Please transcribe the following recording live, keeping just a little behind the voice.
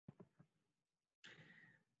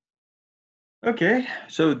Okay,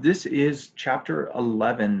 so this is chapter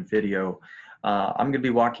 11 video. I'm going to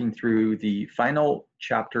be walking through the final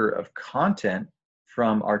chapter of content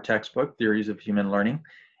from our textbook, Theories of Human Learning.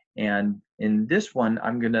 And in this one,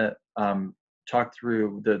 I'm going to talk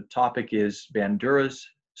through, the topic is Bandura's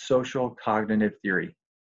social cognitive theory.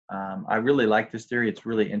 I really like this theory. It's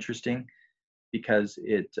really interesting because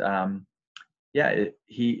he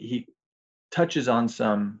touches on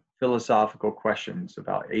some philosophical questions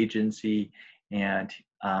about agency, and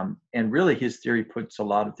really his theory puts a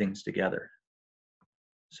lot of things together.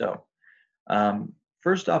 So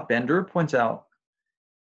first off, Bandura points out,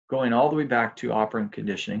 going all the way back to operant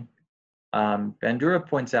conditioning, Bandura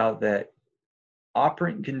points out that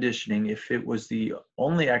operant conditioning, if it was the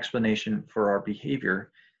only explanation for our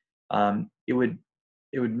behavior, it would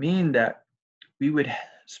mean that we would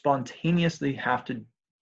spontaneously have to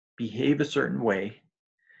behave a certain way,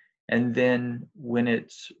 and then when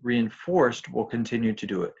it's reinforced, we'll continue to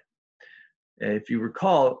do it. If you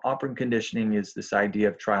recall, operant conditioning is this idea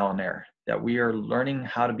of trial and error, that we are learning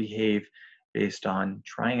how to behave based on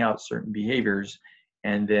trying out certain behaviors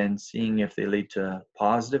and then seeing if they lead to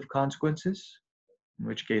positive consequences, in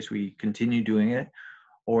which case we continue doing it,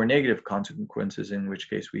 or negative consequences, in which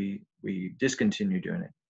case we discontinue doing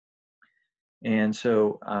it. And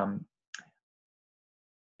so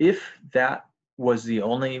if that was the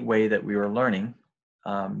only way that we were learning,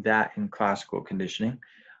 that in classical conditioning,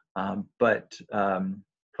 but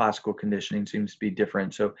classical conditioning seems to be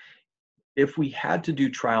different. So if we had to do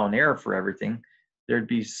trial and error for everything, there'd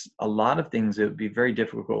be a lot of things that would be very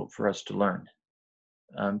difficult for us to learn.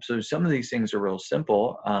 So some of these things are real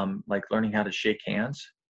simple, like learning how to shake hands.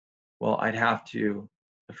 Well, I'd have to,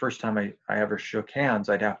 the first time I ever shook hands,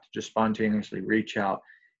 I'd have to just spontaneously reach out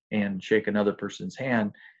and shake another person's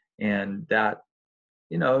hand. And that,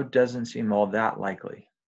 doesn't seem all that likely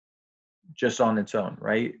just on its own,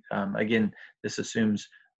 right? Again, this assumes,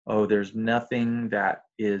 there's nothing that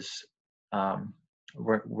is,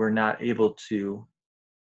 we're not able to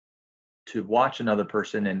watch another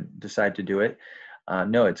person and decide to do it.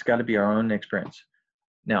 No, it's got to be our own experience.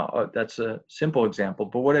 Now, that's a simple example,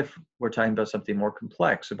 but what if we're talking about something more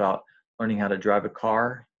complex, about learning how to drive a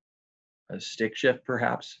car, a stick shift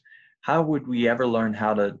perhaps? How would we ever learn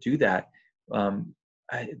how to do that?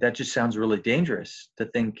 That just sounds really dangerous, to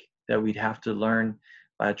think that we'd have to learn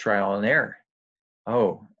by trial and error.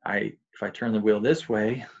 If I turn the wheel this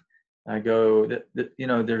way, I go,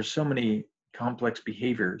 there's so many complex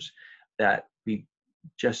behaviors that we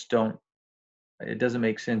just don't, it doesn't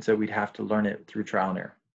make sense that we'd have to learn it through trial and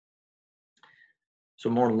error. So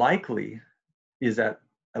more likely is that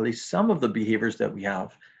at least some of the behaviors that we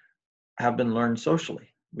have been learned socially.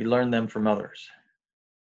 We learn them from others.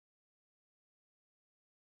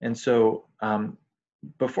 And so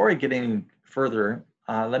before I get any further,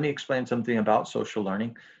 let me explain something about social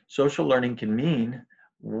learning. Social learning can mean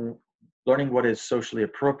learning what is socially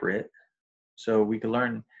appropriate. So we can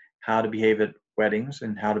learn how to behave at weddings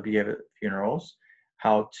and how to behave at funerals,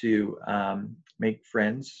 how to make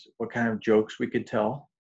friends, what kind of jokes we could tell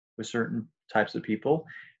with certain types of people,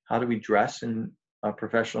 how do we dress in a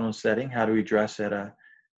professional setting, how do we dress at a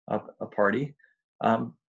party.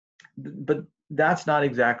 But that's not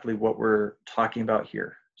exactly what we're talking about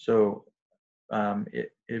here. So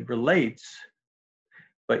it relates,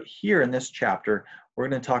 but here in this chapter, we're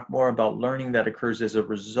going to talk more about learning that occurs as a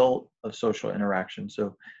result of social interaction.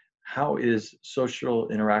 So how is social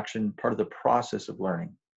interaction part of the process of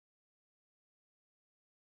learning?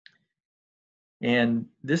 And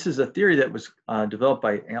this is a theory that was developed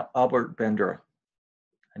by Albert Bandura,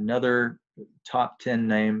 another top 10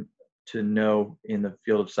 name to know in the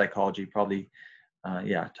field of psychology, probably,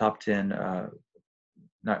 top 10,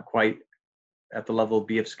 not quite at the level of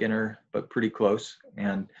B.F. Skinner, but pretty close.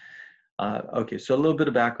 And okay, so a little bit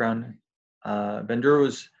of background. Bandura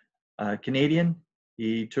was Canadian.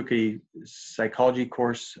 He took a psychology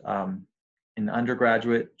course in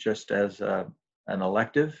undergraduate just as an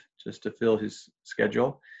elective, just to fill his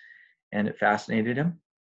schedule, and it fascinated him.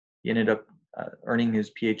 He ended up earning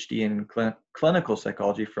his PhD in clinical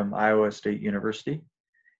psychology from Iowa State University,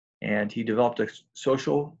 and he developed a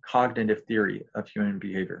social cognitive theory of human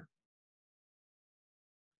behavior.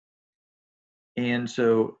 And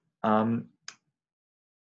so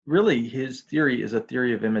really his theory is a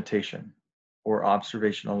theory of imitation or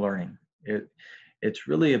observational learning. It's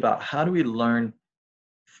really about how do we learn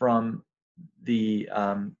from the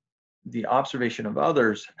observation of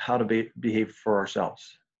others how to behave for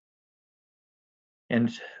ourselves. And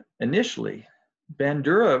initially,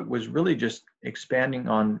 Bandura was really just expanding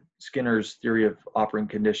on Skinner's theory of operant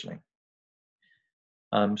conditioning.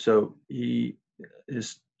 So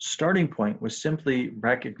his starting point was simply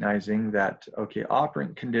recognizing that, okay,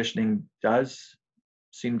 operant conditioning does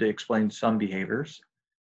seem to explain some behaviors.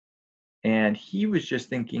 And he was just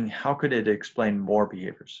thinking, how could it explain more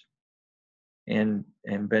behaviors? And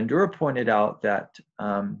Bandura pointed out that,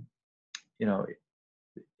 you know,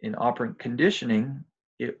 in operant conditioning,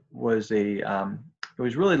 it was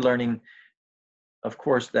really learning, of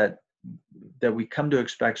course, that we come to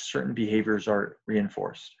expect certain behaviors are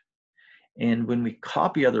reinforced. And when we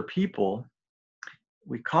copy other people,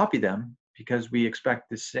 we copy them because we expect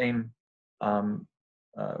the same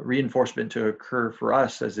reinforcement to occur for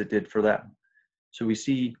us as it did for them. So we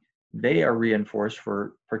see they are reinforced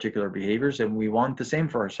for particular behaviors, and we want the same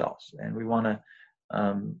for ourselves, and we want to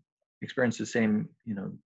experience the same,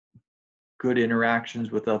 good interactions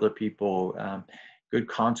with other people, good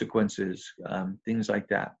consequences, things like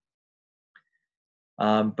that.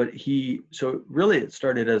 So really it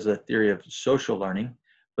started as a theory of social learning,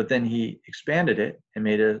 but then he expanded it and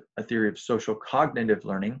made a theory of social cognitive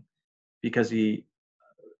learning, because he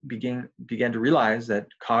began to realize that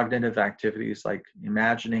cognitive activities like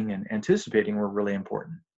imagining and anticipating were really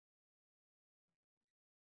important.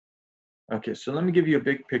 Okay, so let me give you a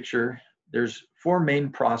big picture. There's 4 main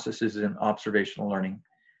processes in observational learning.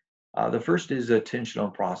 The first is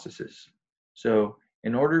attentional processes. So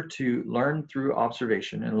in order to learn through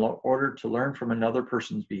observation, in order to learn from another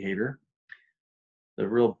person's behavior, the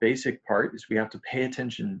real basic part is we have to pay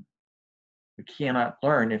attention. We cannot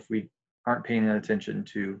learn if we aren't paying attention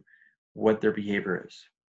to what their behavior is.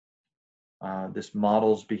 This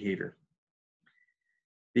models behavior.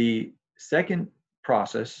 The second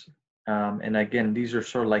process, and again, these are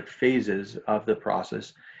sort of like phases of the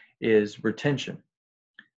process, is retention.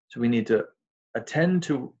 So we need to attend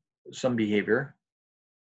to some behavior,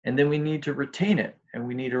 and then we need to retain it, and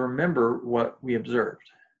we need to remember what we observed.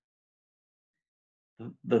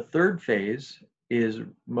 The third phase is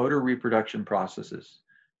motor reproduction processes.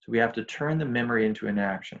 So we have to turn the memory into an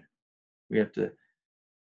action. We have to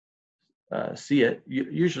see it.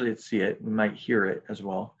 Usually it's see it. We might hear it as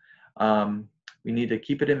well. We need to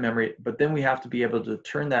keep it in memory, but then we have to be able to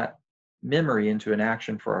turn that memory into an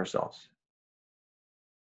action for ourselves.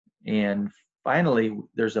 And finally,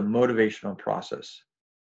 there's a motivational process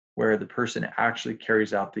where the person actually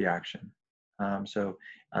carries out the action. So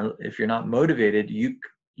if you're not motivated, you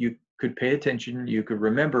could pay attention, you could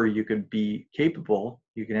remember, you could be capable,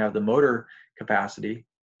 you can have the motor capacity,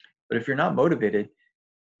 but if you're not motivated,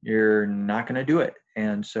 you're not going to do it.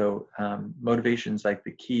 And so motivation is like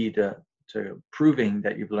the key to proving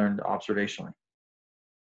that you've learned observationally.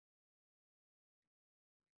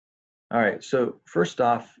 All right, so first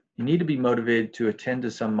off, you need to be motivated to attend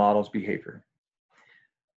to some model's behavior.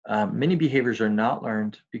 Many behaviors are not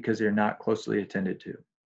learned because they're not closely attended to.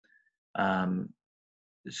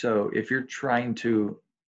 So if you're trying to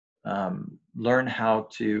learn how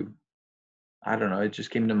to, I don't know, it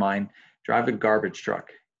just came to mind, drive a garbage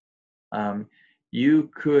truck. You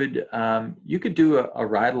could do a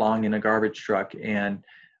ride along in a garbage truck, and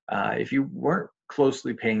if you weren't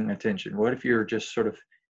closely paying attention, what if you're just sort of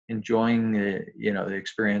enjoying the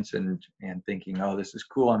experience and thinking, oh, this is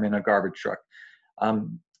cool, I'm in a garbage truck.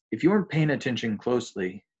 If you weren't paying attention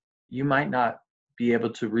closely, you might not be able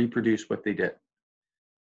to reproduce what they did.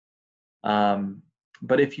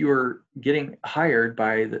 But if you were getting hired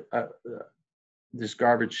by this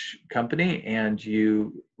garbage company and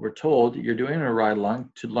you were told you're doing a ride along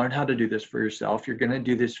to learn how to do this for yourself, you're going to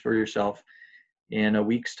do this for yourself in a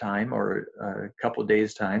week's time or a couple of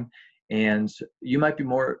days' time, and you might be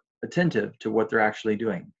more attentive to what they're actually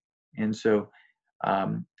doing. And so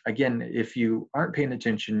again, if you aren't paying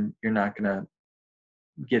attention, you're not going to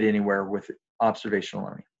get anywhere with observational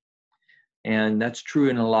learning. And that's true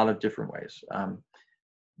in a lot of different ways.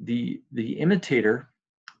 The imitator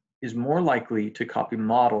is more likely to copy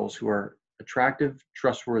models who are attractive,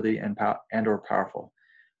 trustworthy, and or powerful.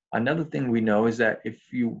 Another thing we know is that if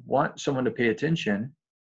you want someone to pay attention,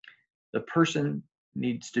 the person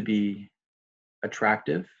needs to be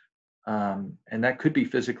attractive, and that could be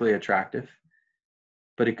physically attractive,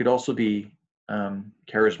 but it could also be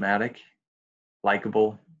charismatic,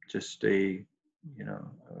 likable, just a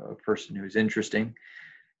person who's interesting.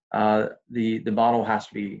 The model has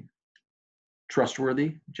to be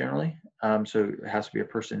trustworthy generally, so it has to be a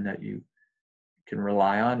person that you can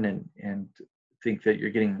rely on and think that you're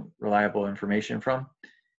getting reliable information from.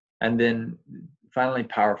 And then finally,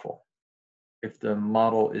 powerful. If the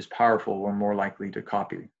model is powerful, we're more likely to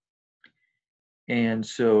copy. And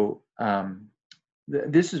so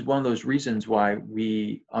this is one of those reasons why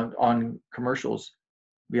we on commercials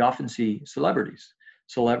we often see celebrities.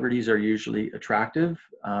 celebrities are usually attractive.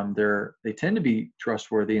 They tend to be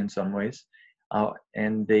trustworthy in some ways,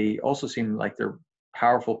 and they also seem like they're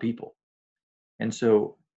powerful people. And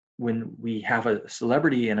so when we have a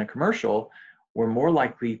celebrity in a commercial, we're more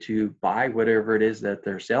likely to buy whatever it is that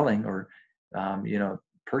they're selling, or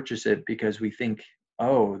purchase it, because we think,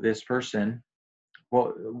 oh, this person.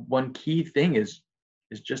 Well, one key thing is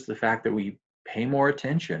just the fact that we pay more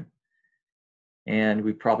attention, and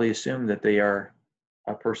we probably assume that they are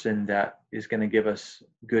a person that is going to give us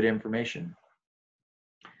good information.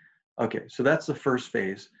 Okay, so that's the first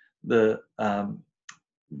phase. But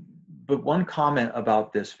one comment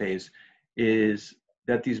about this phase is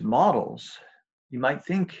that these models, you might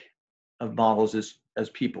think of models as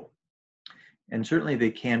people, and certainly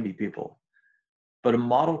they can be people, but a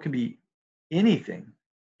model can be anything,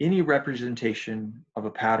 any representation of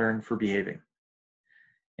a pattern for behaving.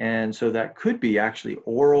 And so that could be actually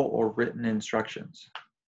oral or written instructions.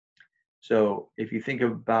 So if you think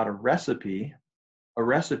about a recipe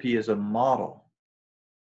is a model.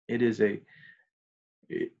 It is a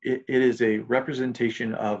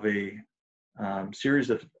representation of a series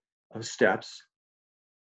of steps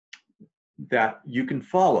that you can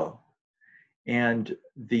follow, and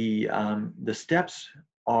the steps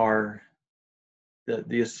are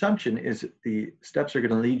the assumption is that the steps are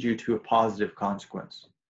going to lead you to a positive consequence.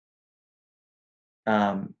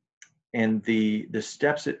 And the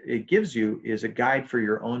steps it gives you is a guide for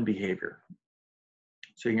your own behavior.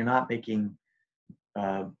 So you're not making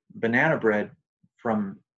banana bread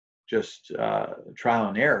from just trial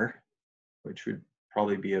and error, which would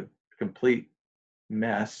probably be a complete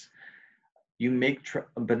mess. You make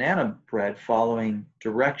banana bread following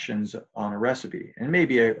directions on a recipe, and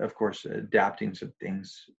maybe, of course, adapting some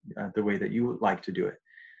things the way that you would like to do it.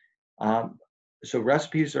 So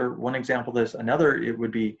recipes are one example of this. Another, it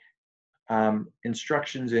would be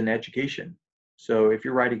instructions in education. So if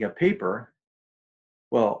you're writing a paper,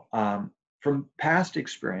 well, from past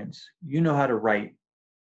experience, you know how to write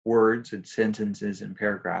words and sentences and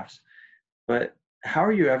paragraphs, but how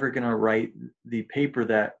are you ever going to write the paper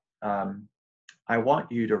that I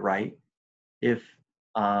want you to write if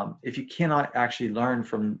you cannot actually learn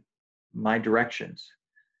from my directions?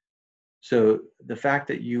 So the fact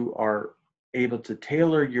that you are able to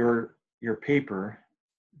tailor your paper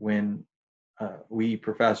when we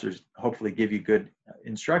professors hopefully give you good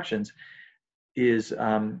instructions is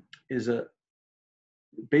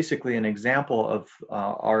basically an example of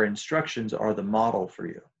our instructions are the model for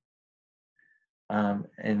you.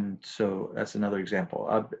 And so that's another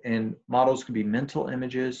example. And models can be mental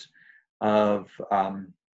images of,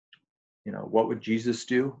 what would Jesus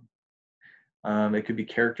do? It could be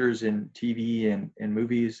characters in TV and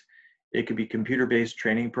movies. It could be computer-based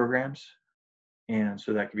training programs. And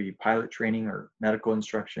so that could be pilot training or medical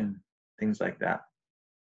instruction, things like that.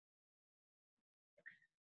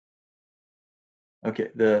 Okay,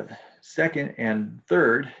 the second and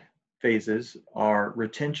third phases are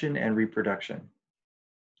retention and reproduction.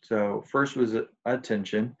 So first was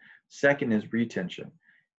attention, second is retention.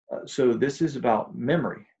 So this is about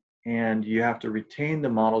memory, and you have to retain the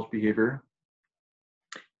model's behavior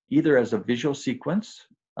either as a visual sequence.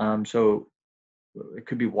 So it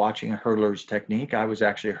could be watching a hurdler's technique. I was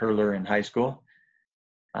actually a hurdler in high school.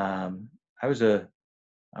 I was a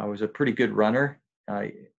pretty good runner.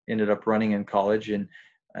 I ended up running in college and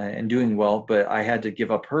doing well, but I had to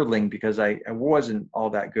give up hurdling because I wasn't all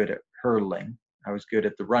that good at hurdling. I was good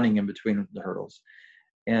at the running in between the hurdles.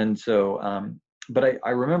 And so, but I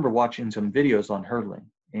remember watching some videos on hurdling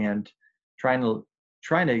and trying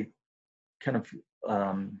to kind of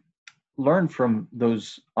learn from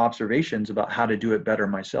those observations about how to do it better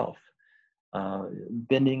myself.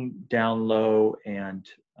 Bending down low and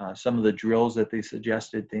some of the drills that they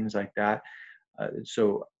suggested, things like that.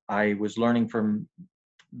 So I was learning from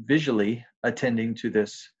visually attending to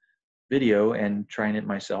this video and trying it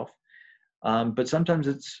myself. But sometimes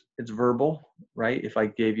it's verbal, right? If I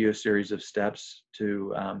gave you a series of steps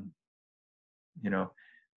to,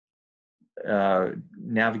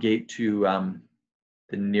 navigate to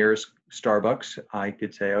the nearest Starbucks, I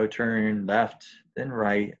could say, oh, turn left, then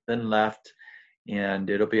right, then left, and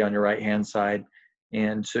it'll be on your right-hand side.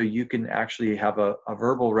 And so you can actually have a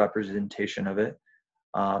verbal representation of it.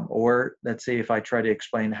 Or let's say if I try to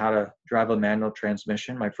explain how to drive a manual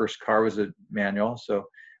transmission, my first car was a manual. So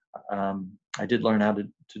I did learn how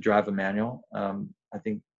to drive a manual. I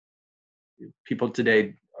think people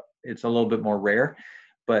today, it's a little bit more rare.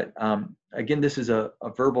 But again, this is a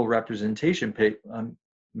verbal representation.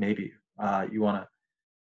 Maybe you want to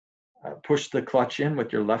push the clutch in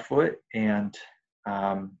with your left foot, and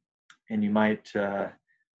you might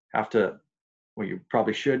have to, well, you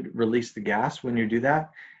probably should release the gas when you do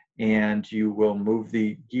that. And you will move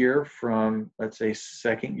the gear from, let's say,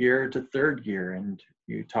 second gear to third gear. And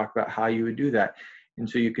you talk about how you would do that. And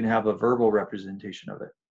so you can have a verbal representation of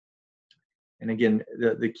it. And again,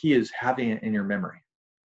 the key is having it in your memory.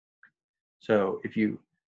 So if you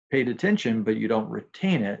paid attention, but you don't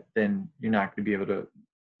retain it, then you're not going to be able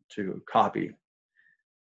to copy.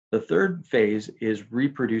 The third phase is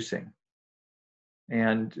reproducing.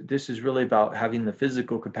 And this is really about having the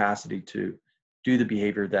physical capacity to do the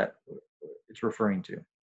behavior that it's referring to.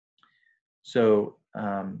 So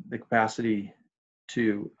the capacity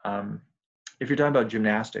to, if you're talking about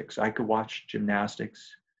gymnastics, I could watch gymnastics,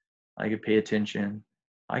 I could pay attention,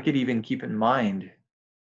 I could even keep in mind,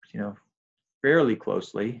 fairly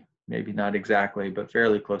closely, maybe not exactly, but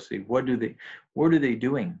fairly closely, what are they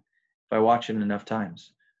doing if I watch it enough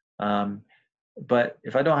times? But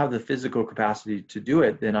if I don't have the physical capacity to do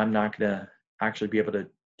it, then I'm not going to actually be able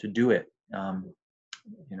to do it.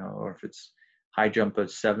 Or if it's high jump a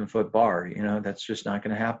 7-foot bar, that's just not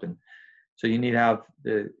going to happen. So you need to have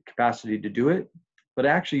the capacity to do it, but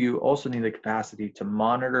actually you also need the capacity to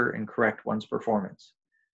monitor and correct one's performance.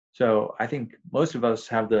 So I think most of us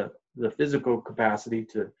have the physical capacity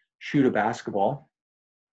to shoot a basketball.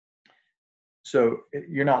 So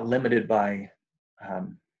you're not limited by,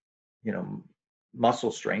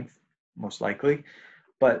 muscle strength, most likely,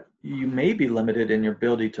 but you may be limited in your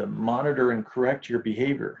ability to monitor and correct your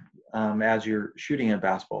behavior as you're shooting a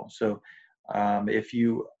basketball. So if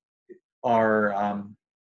you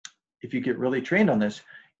get really trained on this,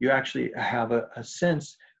 you actually have a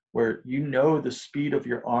sense where the speed of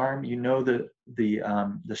your arm, the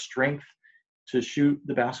strength to shoot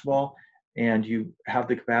the basketball, and you have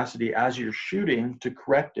the capacity as you're shooting to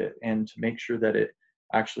correct it and to make sure that it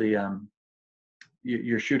actually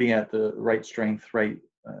you're shooting at the right strength,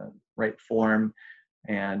 right form,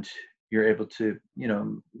 and you're able to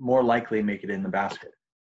more likely make it in the basket.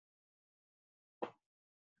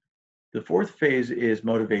 The fourth phase is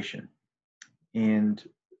motivation, and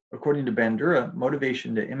according to Bandura,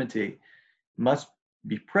 motivation to imitate must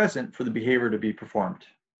be present for the behavior to be performed.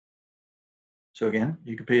 So again,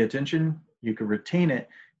 you could pay attention, you could retain it,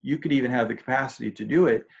 you could even have the capacity to do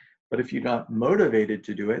it, but if you're not motivated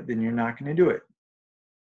to do it, then you're not going to do it.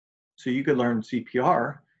 So you could learn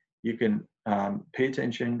CPR, you can pay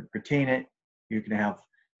attention, retain it, you can have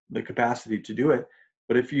the capacity to do it,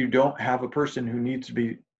 but if you don't have a person who needs to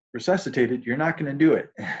be resuscitated, you're not going to do it.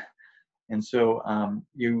 And so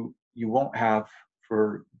you won't have,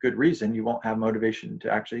 for good reason, you won't have motivation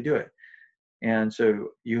to actually do it. And so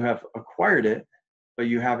you have acquired it, but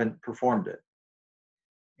you haven't performed it.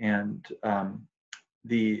 And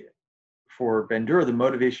for Bandura, the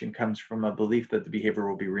motivation comes from a belief that the behavior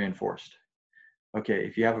will be reinforced. Okay,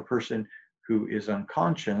 if you have a person who is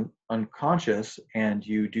unconscious and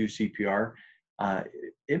you do CPR,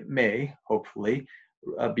 it may, hopefully,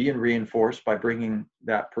 be reinforced by bringing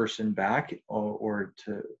that person back or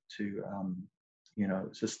to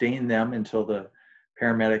sustain them until the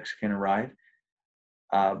paramedics can arrive.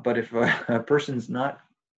 But if a person's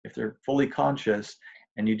if they're fully conscious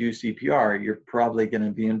and you do CPR, you're probably going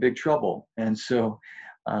to be in big trouble. And so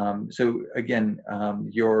again,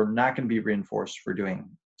 you're not going to be reinforced for doing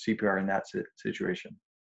CPR in that situation.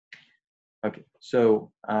 Okay,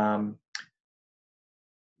 so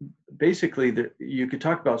basically, you could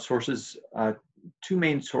talk about sources, two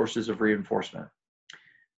main sources of reinforcement.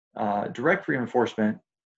 Direct reinforcement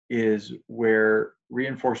is where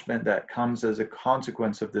reinforcement that comes as a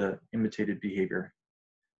consequence of the imitated behavior.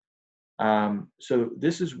 So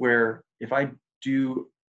this is where if I do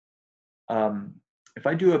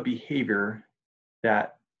a behavior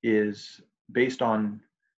that is based on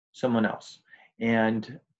someone else,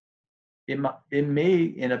 and it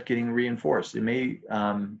may end up getting reinforced. It may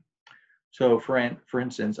so for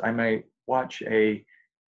instance, I might watch a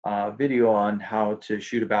video on how to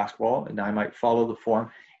shoot a basketball, and I might follow the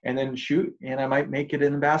form and then shoot, and I might make it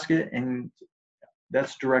in the basket, and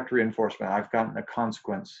that's direct reinforcement. I've gotten a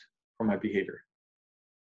consequence for my behavior.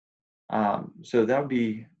 So that would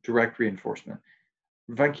be direct reinforcement.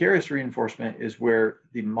 Vicarious reinforcement is where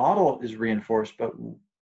the model is reinforced, but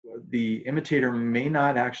the imitator may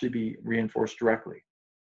not actually be reinforced directly.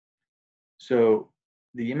 So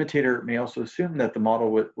the imitator may also assume that the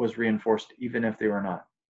model was reinforced even if they were not.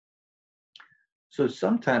 So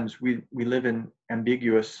sometimes we live in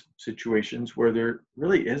ambiguous situations where there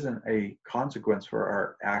really isn't a consequence for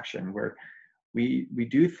our action, where we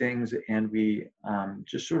do things and we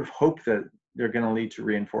just sort of hope that they're going to lead to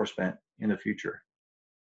reinforcement in the future.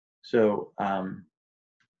 So,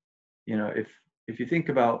 if you think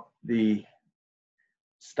about the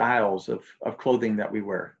styles of clothing that we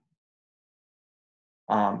wear,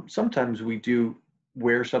 sometimes we do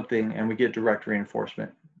wear something and we get direct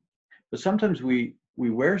reinforcement, but sometimes we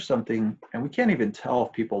wear something and we can't even tell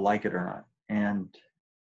if people like it or not. And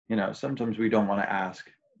sometimes we don't want to ask,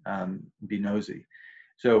 be nosy.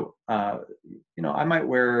 So I might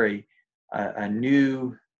wear a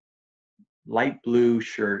new light blue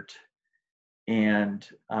shirt, and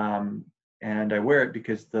I wear it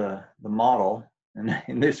because the model, and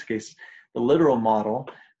in this case, the literal model,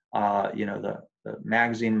 the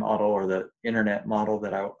magazine model or the internet model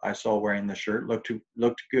that I saw wearing the shirt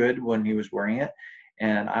looked good when he was wearing it,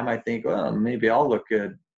 and I might think, well, maybe I'll look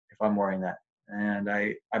good if I'm wearing that, and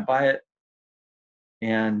I buy it,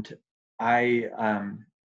 and I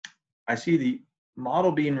see the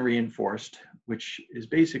model being reinforced, which is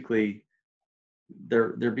basically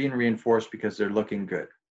they're being reinforced because they're looking good.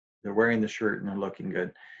 They're wearing the shirt and they're looking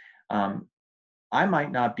good. I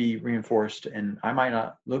might not be reinforced, and I might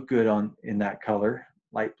not look good in that color.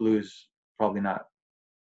 Light blue is probably not.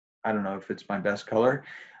 I don't know if it's my best color.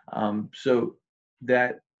 So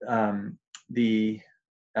that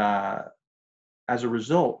as a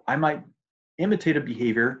result, I might imitate a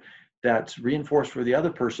behavior that's reinforced for the other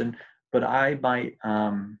person, but I might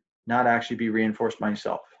not actually be reinforced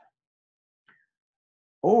myself.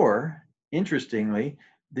 Or interestingly,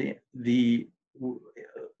 we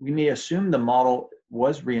may assume the model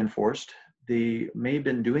was reinforced. They may have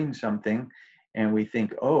been doing something, and we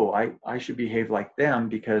think, oh, I should behave like them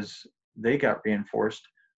because they got reinforced.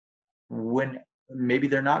 When maybe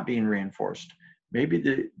they're not being reinforced.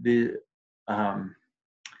 Maybe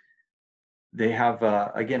they have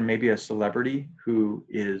again, maybe a celebrity who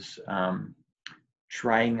is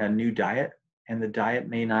trying a new diet, and the diet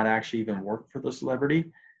may not actually even work for the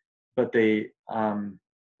celebrity, but the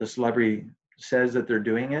celebrity says that they're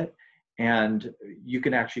doing it, and you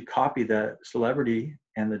can actually copy the celebrity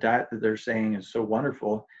and the diet that they're saying is so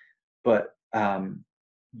wonderful, but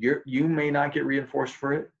you may not get reinforced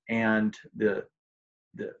for it, and the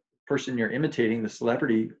person you're imitating, the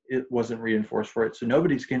celebrity, it wasn't reinforced for it, so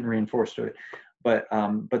nobody's getting reinforced to it, but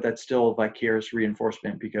that's still vicarious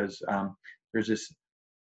reinforcement because there's this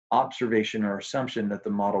observation or assumption that the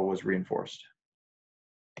model was reinforced.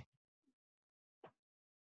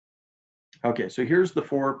 Okay, so here's the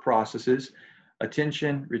 4 processes: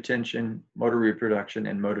 attention, retention, motor reproduction,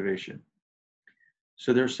 and motivation.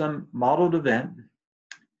 So there's some modeled event.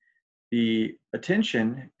 The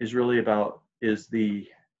attention is really about, is the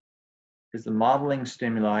modeling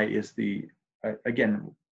stimuli,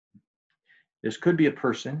 again, this could be a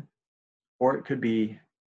person, or it could be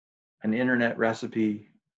an internet recipe,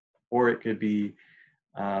 or it could be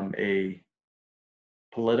a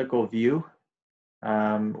political view,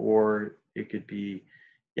 or it could be,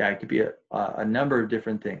 it could be a number of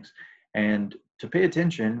different things. And to pay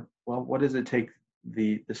attention, well, what does it take?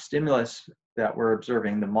 The stimulus that we're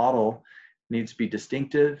observing, the model, needs to be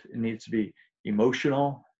distinctive, it needs to be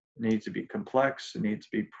emotional, it needs to be complex, it needs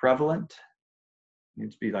to be prevalent, it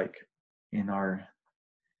needs to be like in our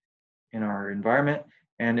environment,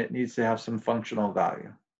 and it needs to have some functional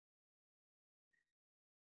value.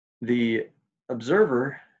 The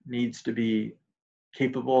observer needs to be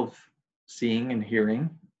capable of seeing and hearing.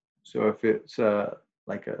 So if it's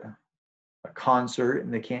like a concert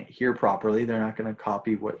and they can't hear properly, they're not going to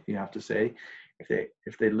copy what you have to say.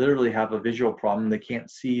 If they literally have a visual problem, they can't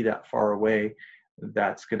see that far away,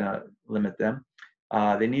 that's going to limit them.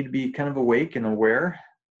 They need to be kind of awake and aware.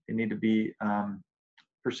 They need to be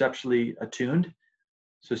perceptually attuned.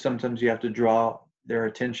 So sometimes you have to draw their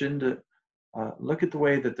attention to look at the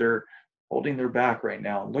way that they're holding their back right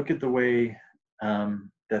now. Look at the way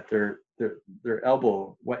that their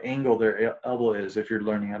elbow, what angle their elbow is if you're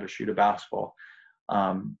learning how to shoot a basketball.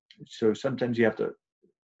 So sometimes you have to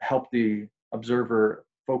help the observer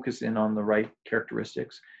focus in on the right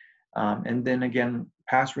characteristics. And then again,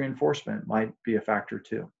 past reinforcement might be a factor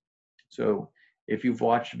too. So if you've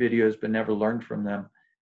watched videos but never learned from them,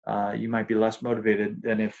 you might be less motivated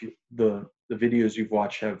than if the videos you've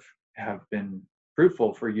watched have been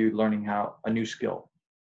fruitful for you learning a new skill.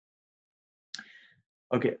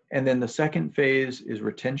 Okay, and then the second phase is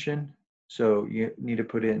retention. So you need to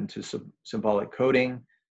put it into symbolic coding.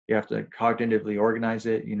 You have to cognitively organize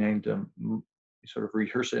it. You need to sort of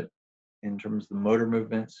rehearse it in terms of the motor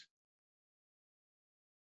movements.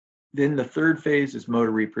 Then the third phase is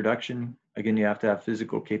motor reproduction. Again, you have to have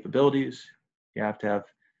physical capabilities. You have to have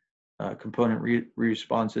component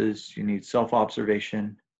responses. You need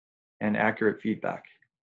self-observation and accurate feedback.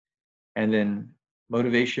 And then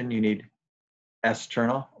motivation, you need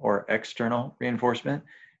external or external reinforcement,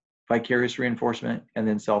 vicarious reinforcement, and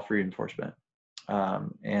then self-reinforcement.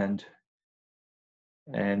 And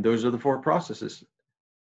those are the 4 processes.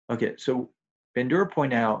 Okay, so Bandura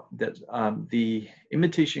pointed out that the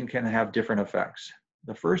imitation can have different effects.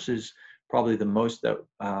 The first is probably the most that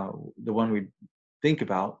the one we think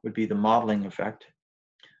about would be the modeling effect.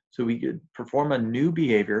 So we could perform a new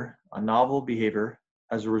behavior, a novel behavior,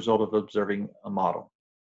 as a result of observing a model.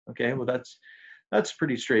 Okay, well that's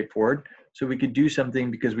pretty straightforward. So we could do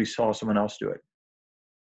something because we saw someone else do it.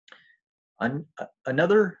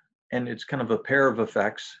 Another, and it's kind of a pair of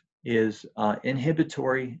effects, is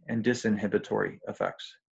inhibitory and disinhibitory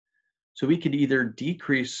effects. So we could either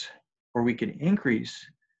decrease or we could increase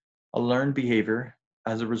a learned behavior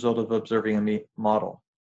as a result of observing a model.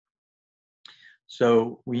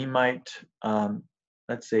 So we might,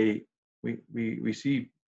 let's say, we see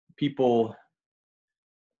people,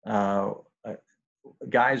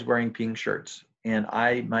 guys wearing pink shirts, and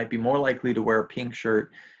I might be more likely to wear a pink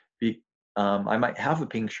shirt. I might have a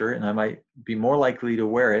pink shirt, and I might be more likely to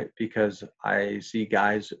wear it because I see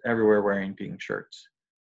guys everywhere wearing pink shirts.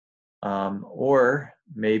 Or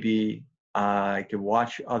maybe I could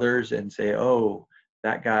watch others and say, oh,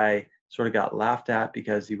 that guy sort of got laughed at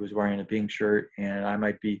because he was wearing a pink shirt, and I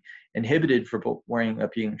might be inhibited for wearing a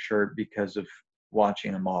pink shirt because of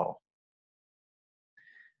watching a model.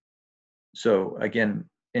 So again,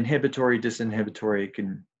 inhibitory, disinhibitory,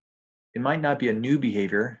 it might not be a new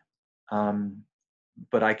behavior,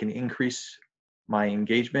 but I can increase my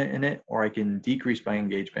engagement in it, or I can decrease my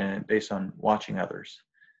engagement in it based on watching others.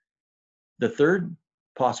 The third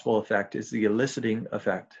possible effect is the eliciting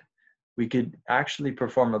effect. We could actually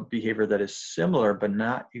perform a behavior that is similar, but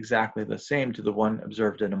not exactly the same to the one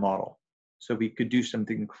observed in a model. So we could do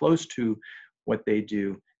something close to what they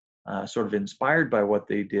do, sort of inspired by what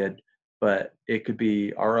they did, but it could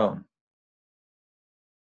be our own.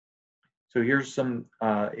 So here's some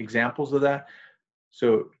examples of that.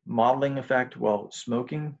 So modeling effect, well,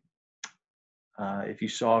 smoking. If you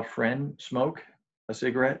saw a friend smoke a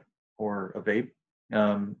cigarette or a vape,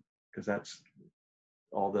 because that's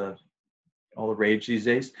all the rage these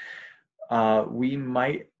days, we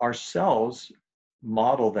might ourselves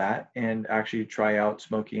model that and actually try out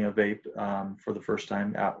smoking a vape for the first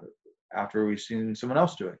time after we've seen someone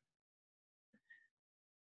else do it.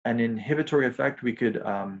 An inhibitory effect, we could,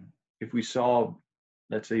 if we saw,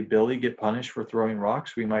 let's say, Billy get punished for throwing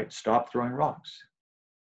rocks, we might stop throwing rocks.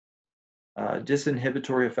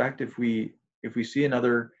 Disinhibitory effect, if we see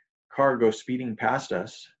another car go speeding past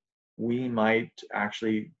us, we might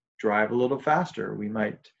actually drive a little faster. We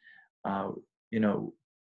might,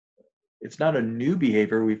 it's not a new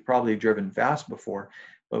behavior. We've probably driven fast before,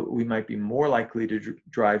 but we might be more likely to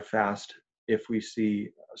drive fast if we see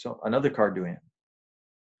another car doing it.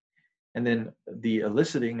 And then the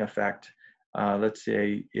eliciting effect, let's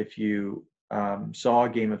say if you saw a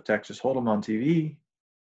game of Texas Hold'em on TV,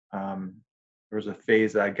 there was a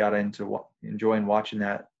phase that I got into enjoying watching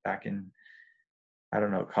that back in, I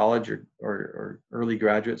don't know, college or early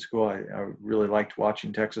graduate school. I really liked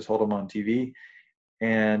watching Texas Hold'em on TV.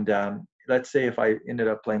 And let's say if I ended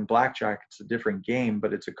up playing blackjack, it's a different game,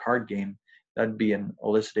 but it's a card game, that'd be an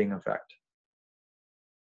eliciting effect.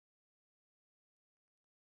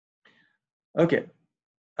 Okay.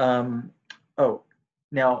 Now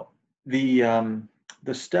the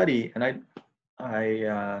study, and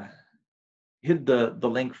I hid the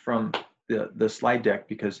link from the slide deck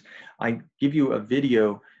because I give you a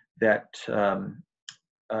video that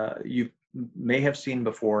you may have seen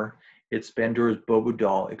before. It's Bandura's Bobo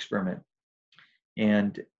doll experiment,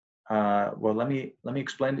 and well, let me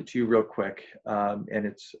explain it to you real quick, and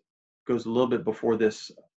it's goes a little bit before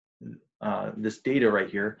this this data right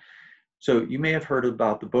here. So you may have heard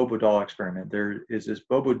about the Bobo doll experiment. There is this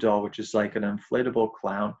Bobo doll, which is like an inflatable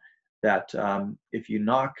clown that if you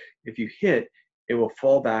hit, it will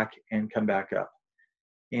fall back and come back up.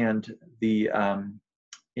 And in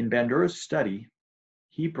Bandura's study,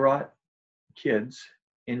 he brought kids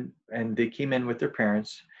in, and they came in with their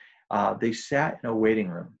parents. They sat in a waiting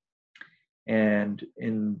room, and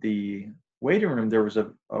in the waiting room there was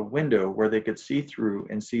a window where they could see through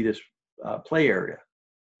and see this play area.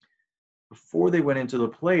 Before they went into the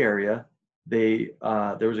play area, there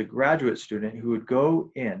was a graduate student who would go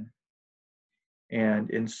in, and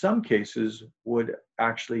in some cases would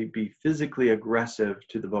actually be physically aggressive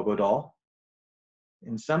to the Bobo doll.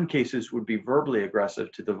 In some cases would be verbally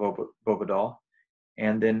aggressive to the Bobo doll.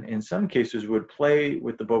 And then in some cases would play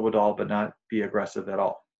with the Bobo doll but not be aggressive at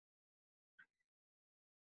all.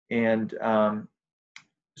 And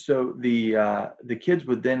so the kids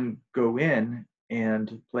would then go in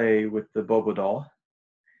and play with the Bobo doll.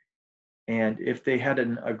 And if they had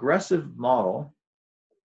an aggressive model,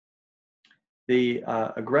 the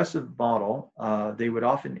aggressive model, they would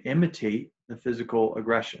often imitate the physical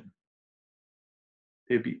aggression.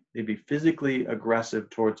 They'd be physically aggressive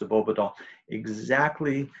towards the Bobo doll,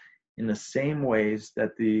 exactly in the same ways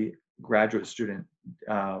that the graduate student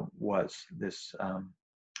was, this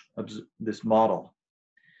model.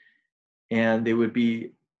 And they would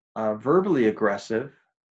be verbally aggressive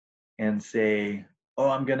and say, "Oh,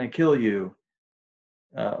 I'm going to kill you,"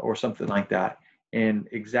 or something like that, in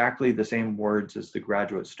exactly the same words as the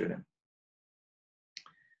graduate student.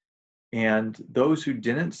 And those who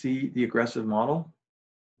didn't see the aggressive model,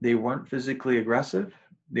 they weren't physically aggressive.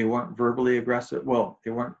 They weren't verbally aggressive. Well,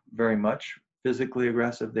 they weren't very much physically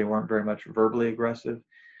aggressive. They weren't very much verbally aggressive.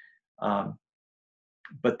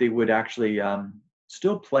 But they would actually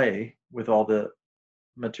still play with all the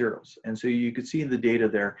materials. And so you could see in the data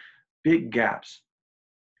there, big gaps.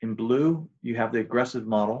 In blue, you have the aggressive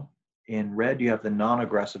model. In red, you have the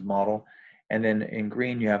non-aggressive model. And then in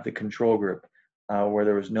green, you have the control group where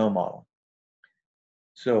there was no model.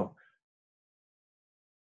 So,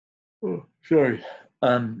 so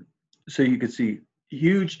you could see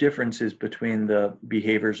huge differences between the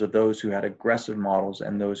behaviors of those who had aggressive models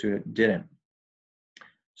and those who didn't.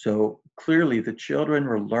 So clearly the children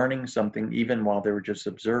were learning something even while they were just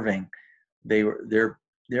observing. Their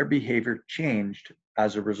behavior changed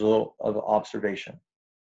as a result of observation.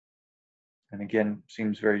 And again,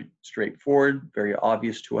 seems very straightforward, very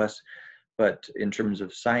obvious to us. But in terms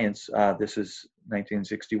of science, this is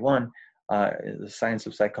 1961, the science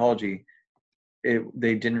of psychology,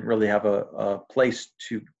 they didn't really have a place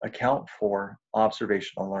to account for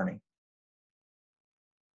observational learning.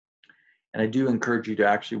 And I do encourage you to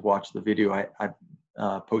actually watch the video. I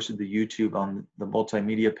posted the YouTube on the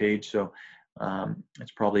multimedia page, so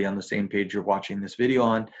it's probably on the same page you're watching this video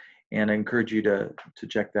on. And I encourage you to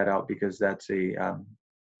check that out, because that's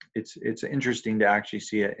it's interesting to actually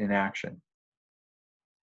see it in action.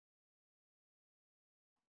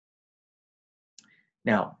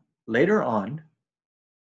 Now, later on,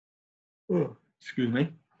 later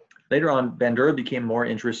on, Bandura became more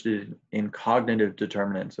interested in cognitive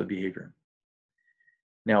determinants of behavior.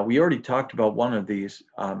 Now, we already talked about one of these.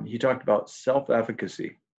 He talked about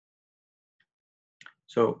self-efficacy.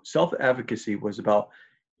 So self-efficacy was about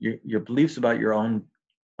your beliefs about your own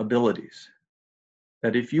abilities.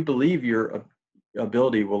 That if you believe your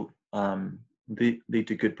ability will lead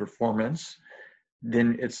to good performance,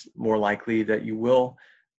 then it's more likely that you will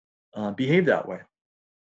behave that way.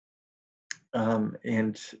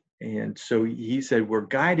 And so he said, we're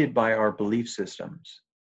guided by our belief systems.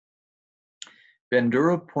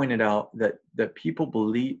 Bandura pointed out that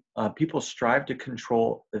people strive to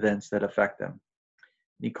control events that affect them.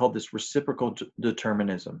 He called this reciprocal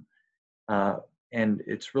determinism. And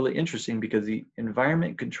it's really interesting because the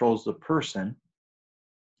environment controls the person,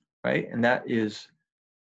 right? And that is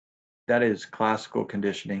classical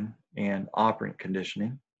conditioning and operant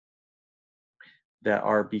conditioning. That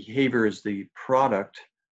our behavior is the product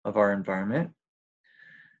of our environment.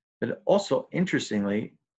 But also,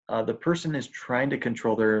 interestingly, the person is trying to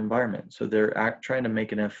control their environment. So they're trying to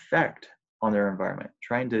make an effect on their environment,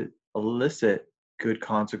 trying to elicit good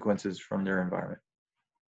consequences from their environment.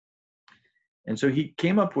 And so he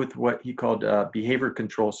came up with what he called behavior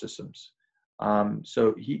control systems.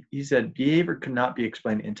 So he said behavior cannot be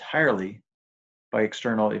explained entirely by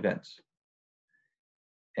external events.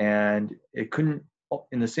 And it couldn't,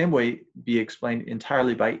 in the same way, be explained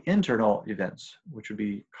entirely by internal events, which would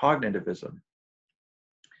be cognitivism.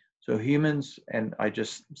 So humans, and I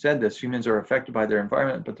just said this, humans are affected by their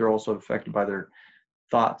environment, but they're also affected by their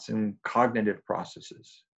thoughts and cognitive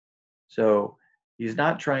processes. So he's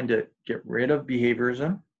not trying to get rid of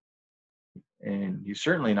behaviorism, and he's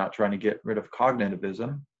certainly not trying to get rid of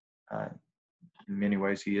cognitivism. In many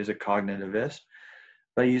ways, he is a cognitivist,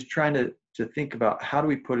 but he's trying to think about how do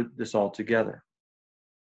we put this all together.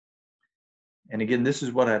 And again, this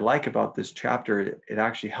is what I like about this chapter. It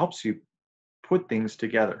actually helps you put things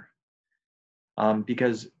together,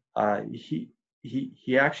 because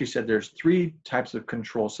he actually said there's 3 types of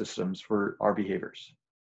control systems for our behaviors.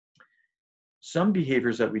 Some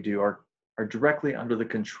behaviors that we do are directly under the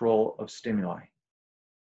control of stimuli.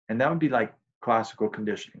 And that would be like classical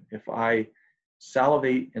conditioning. If I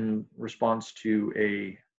salivate in response to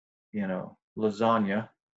a, lasagna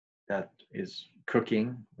that is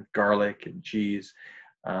cooking with garlic and cheese,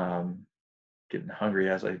 getting hungry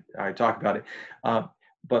as I talk about it.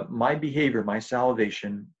 But my behavior, my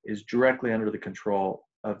salivation, is directly under the control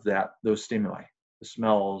of those stimuli, the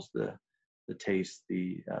smells, the taste,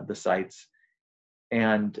 the sights,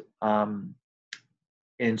 and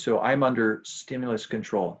so I'm under stimulus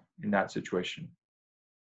control in that situation.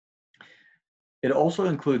 It also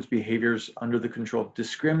includes behaviors under the control of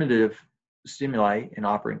discriminative stimuli in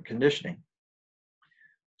operant conditioning.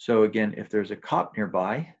 So again, if there's a cop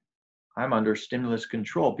nearby, I'm under stimulus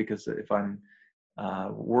control, because if I'm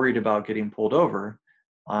worried about getting pulled over,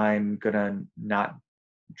 I'm gonna not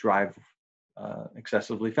drive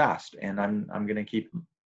excessively fast, and I'm gonna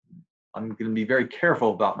be very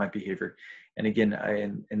careful about my behavior. And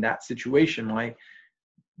again, in that situation,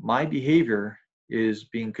 my behavior is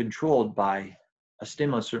being controlled by a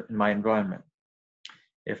stimulus in my environment.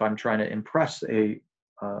 If I'm trying to impress a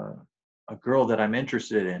girl that I'm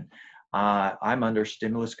interested in, I'm under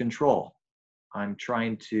stimulus control. I'm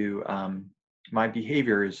trying to, my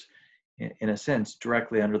behavior is, in a sense,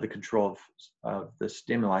 directly under the control of the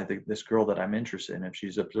stimuli, this girl that I'm interested in, if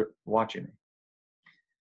she's watching me.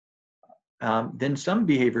 Then some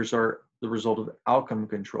behaviors are the result of outcome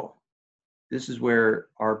control. This is where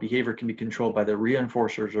our behavior can be controlled by the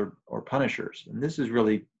reinforcers or punishers. And this is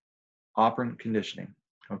really operant conditioning.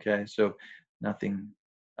 Okay, so nothing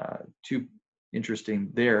too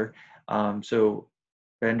interesting there. So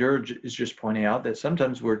Bandura is just pointing out that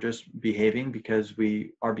sometimes we're just behaving because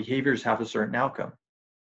our behaviors have a certain outcome.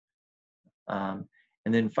 And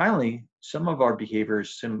then finally, some of our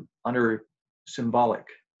behaviors under symbolic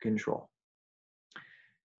control.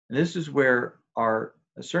 And this is where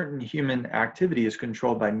a certain human activity is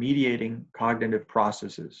controlled by mediating cognitive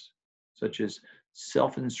processes, such as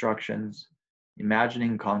self-instructions,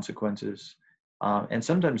 imagining consequences, and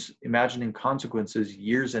sometimes imagining consequences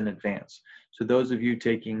years in advance. So those of you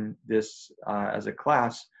taking this as a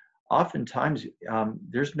class, oftentimes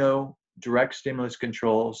there's no direct stimulus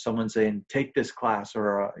control, someone saying, take this class,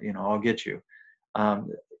 or I'll get you.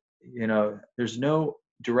 There's no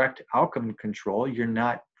direct outcome control. You're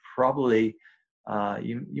not probably,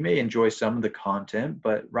 you may enjoy some of the content,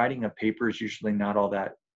 but writing a paper is usually not all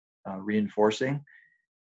that reinforcing.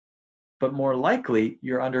 But more likely,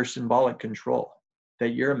 you're under symbolic control, that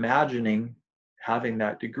you're imagining having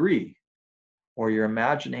that degree, or you're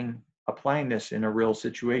imagining applying this in a real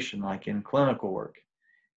situation, like in clinical work.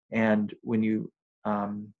 And when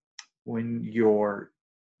your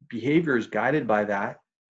behavior is guided by that,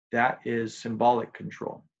 that is symbolic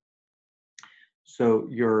control. So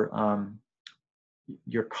your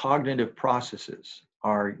cognitive processes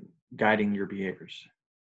are guiding your behaviors.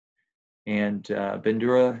 And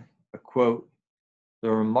Bandura, a quote, "The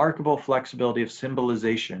remarkable flexibility of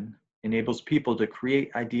symbolization enables people to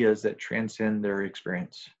create ideas that transcend their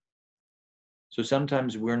experience." So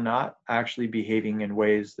sometimes we're not actually behaving in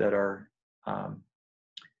ways that are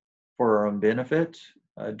for our own benefit,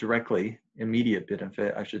 directly, immediate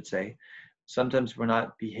benefit, I should say. Sometimes we're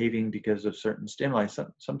not behaving because of certain stimuli.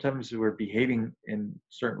 Sometimes we're behaving in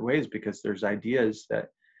certain ways because there's ideas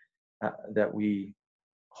that we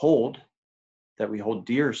hold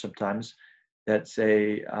dear sometimes, that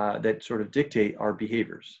say that sort of dictate our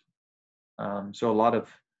behaviors. So a lot of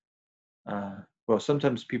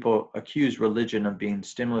sometimes people accuse religion of being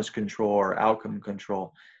stimulus control or outcome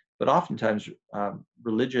control, but oftentimes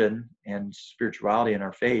religion and spirituality and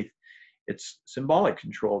our faith, it's symbolic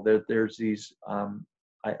control. There's these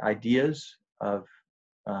ideas of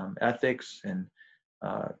ethics and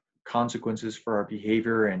consequences for our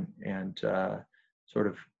behavior, and sort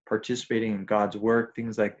of participating in God's work,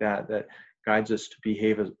 things like that, that guides us to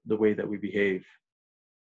behave the way that we behave.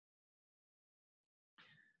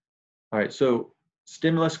 All right, so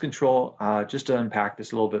stimulus control, just to unpack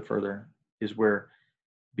this a little bit further, is where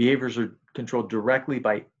behaviors are controlled directly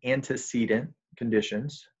by antecedent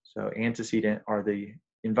conditions. So antecedent are the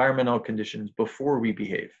environmental conditions before we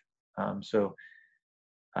behave.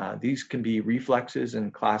 These can be reflexes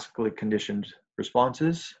and classically conditioned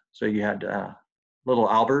responses. So you had little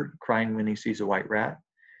Albert crying when he sees a white rat.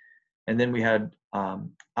 And then we had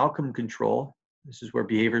outcome control. This is where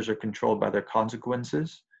behaviors are controlled by their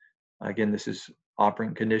consequences. Again, this is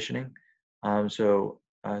operant conditioning.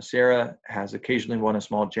 Sarah has occasionally won a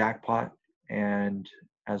small jackpot, and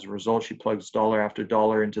as a result, she plugs dollar after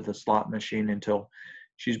dollar into the slot machine until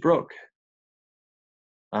she's broke.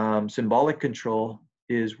 Symbolic control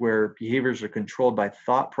is where behaviors are controlled by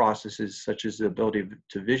thought processes, such as the ability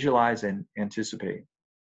to visualize and anticipate.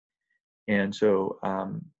 And so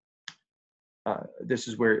this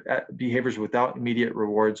is where behaviors without immediate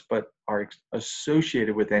rewards, but are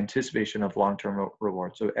associated with anticipation of long-term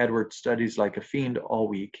rewards. So Edward studies like a fiend all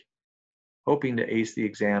week, hoping to ace the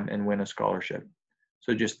exam and win a scholarship.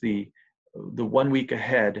 So just the 1 week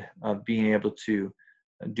ahead of being able to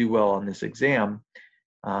do well on this exam,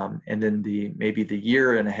 and then maybe the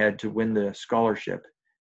year and ahead to win the scholarship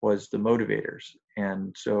was the motivators.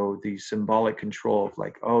 And so the symbolic control of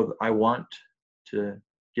like, oh, I want to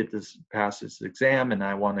get this, pass this exam, and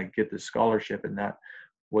I want to get this scholarship, and that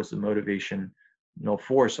was the motivational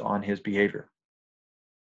force on his behavior.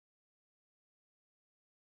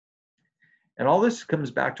 And all this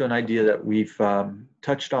comes back to an idea that we've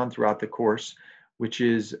touched on throughout the course, which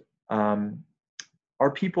is,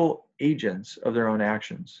 are people agents of their own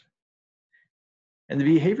actions? And the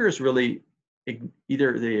behaviors really,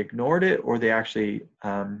 either they ignored it or they actually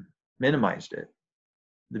minimized it.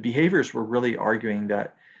 The behaviors were really arguing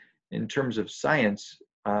that in terms of science,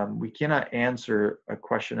 we cannot answer a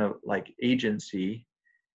question of like agency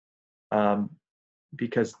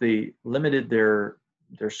because they limited their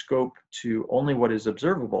scope to only what is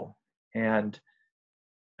observable. And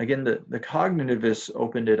again, the cognitivists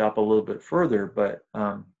opened it up a little bit further, but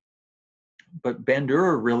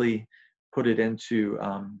Bandura really put it into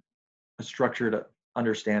a structured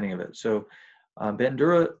understanding of it. So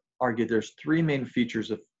Bandura argued there's three main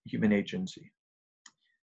features of human agency.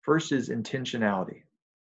 First is intentionality,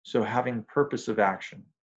 so having purpose of action.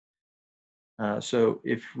 So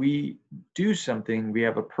if we do something, we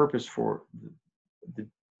have a purpose for the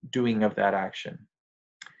doing of that action.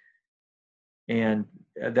 And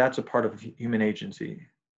that's a part of human agency.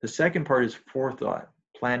 The second part is forethought,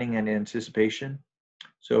 planning and anticipation.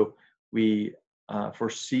 So we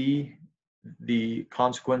foresee the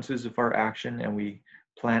consequences of our action and we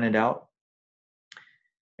plan it out.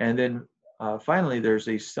 And then finally, there's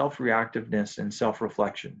a self-reactiveness and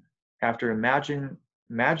self-reflection. After imagining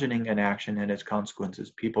an action and its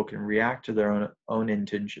consequences, people can react to their own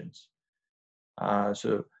intentions.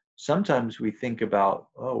 So sometimes we think about,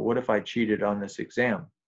 oh, what if I cheated on this exam?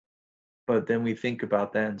 But then we think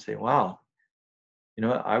about that and say, wow, you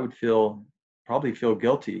know, I would probably feel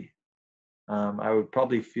guilty. I would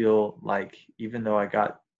probably feel like even though I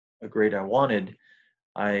got a grade I wanted,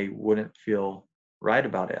 I wouldn't feel right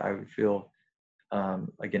about it. I would feel,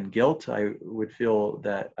 again, guilt. I would feel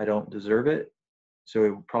that I don't deserve it. So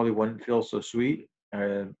it probably wouldn't feel so sweet.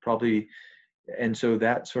 And so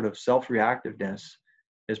that sort of self-reactiveness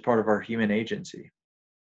is part of our human agency.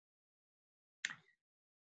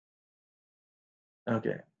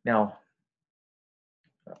 Okay, now,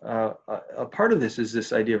 a part of this is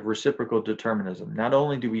this idea of reciprocal determinism. Not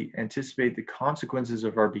only do we anticipate the consequences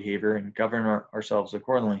of our behavior and govern ourselves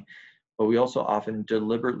accordingly, but we also often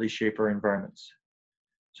deliberately shape our environments.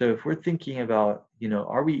 So if we're thinking about, you know,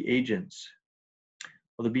 are we agents?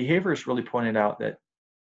 Well, the behaviorists really pointed out that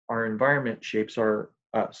our environment shapes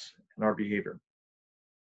us and our behavior.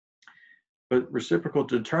 But reciprocal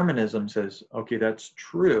determinism says, okay, that's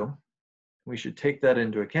true. We should take that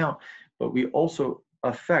into account, but we also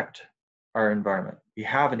affect our environment. We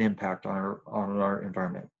have an impact on our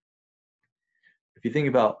environment. If you think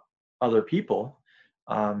about other people,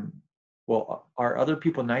 well, are other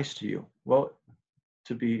people nice to you? Well,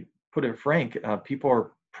 to put it frank, people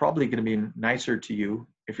are probably going to be nicer to you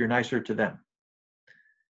if you're nicer to them.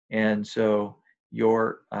 And so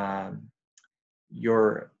your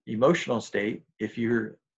emotional state, if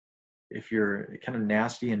you're kind of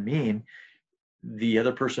nasty and mean, the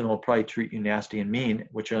other person will probably treat you nasty and mean,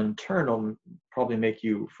 which in turn will probably make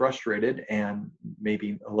you frustrated and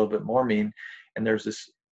maybe a little bit more mean. And there's this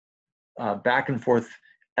back and forth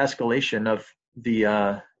escalation of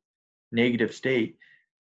the negative state.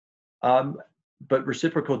 But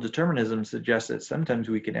reciprocal determinism suggests that sometimes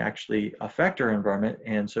we can actually affect our environment.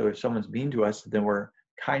 And so if someone's mean to us, then we're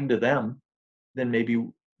kind to them. Then maybe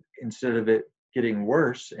instead of it getting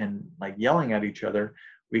worse and like yelling at each other,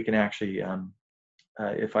 we can actually,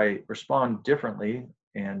 if I respond differently,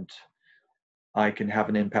 and I can have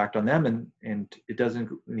an impact on them, and it doesn't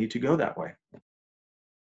need to go that way.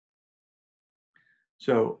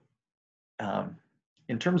 So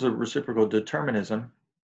in terms of reciprocal determinism,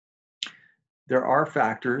 there are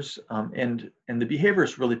factors, and the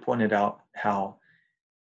behaviorists really pointed out how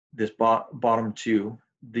this bottom two,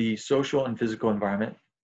 the social and physical environment,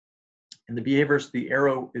 and the behaviorists, the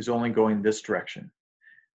arrow is only going this direction.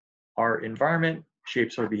 Our environment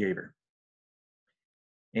shapes our behavior.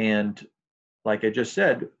 And like I just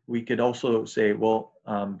said, we could also say, well,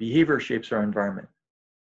 behavior shapes our environment.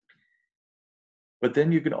 But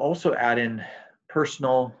then you can also add in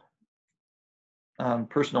personal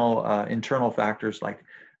internal factors like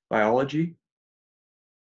biology.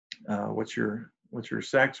 What's your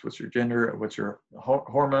sex? What's your gender? What's your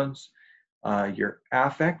hormones? Your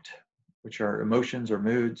affect, which are emotions or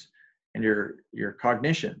moods, and your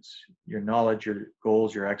cognitions, your knowledge, your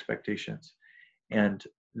goals, your expectations. And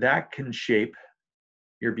that can shape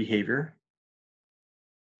your behavior,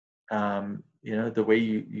 the way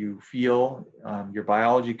you feel. Your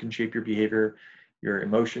biology can shape your behavior, your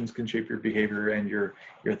emotions can shape your behavior, and your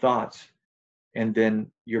thoughts. And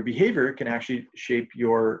then your behavior can actually shape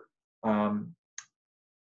your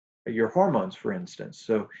hormones, for instance.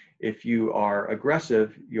 So if you are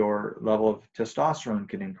aggressive, your level of testosterone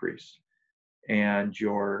can increase, and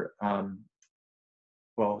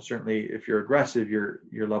well, certainly if you're aggressive, your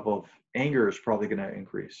level of anger is probably going to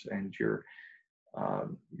increase, and your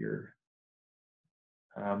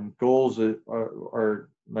goals are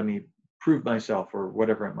let me prove myself, or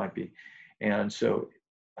whatever it might be. And so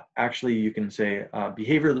actually you can say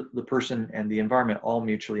behavior, the person, and the environment all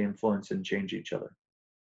mutually influence and change each other.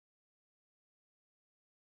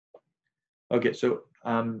 Okay, so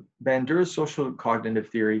Bandura's social cognitive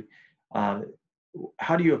theory,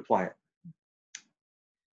 how do you apply it?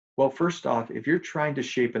 Well, first off, if you're trying to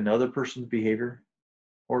shape another person's behavior,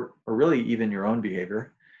 or really even your own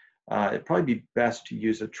behavior, it'd probably be best to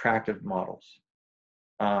use attractive models.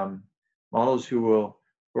 Models who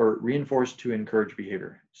are reinforced to encourage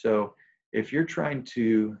behavior. So if you're trying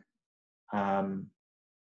to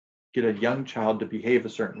get a young child to behave a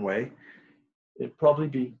certain way, it'd probably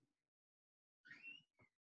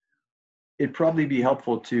be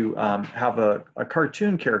helpful to have a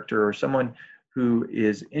cartoon character, or someone who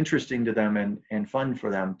is interesting to them and fun for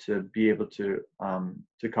them to be able to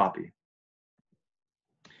copy.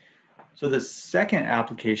 So the second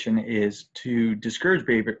application is to discourage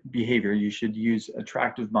behavior. You should use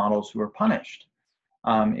attractive models who are punished.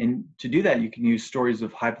 And to do that, you can use stories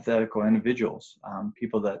of hypothetical individuals,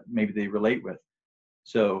 people that maybe they relate with.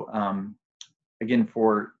 So again,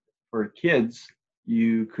 for kids,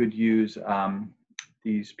 you could use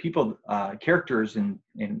these people, characters in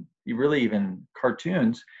really even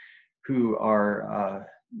cartoons, who are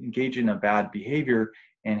engaged in a bad behavior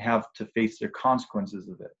and have to face the consequences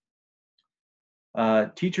of it.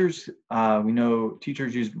 Teachers, we know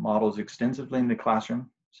teachers use models extensively in the classroom.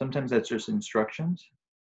 Sometimes that's just instructions.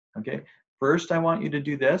 Okay, first I want you to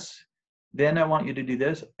do this, then I want you to do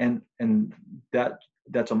this, and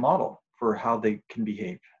that's a model for how they can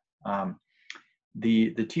behave.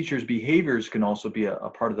 The teacher's behaviors can also be a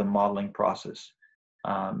part of the modeling process.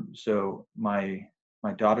 So my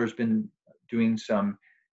daughter's been doing some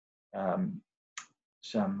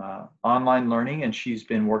online learning, and she's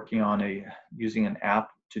been working on using an app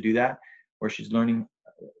to do that, where she's learning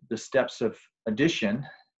the steps of addition,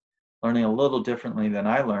 learning a little differently than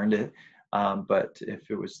I learned it. But if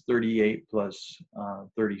it was 38 plus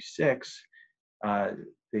 36,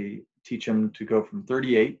 they teach them to go from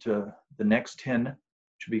 38 to the next 10, which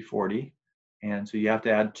would be 40. And so you have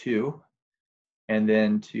to add 2. And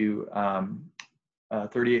then to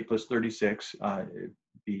 38 plus 36, it'd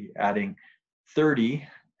be adding 30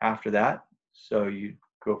 after that. So you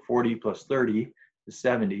go 40 plus 30 is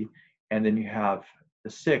 70. And then you have the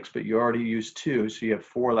 6, but you already used 2, so you have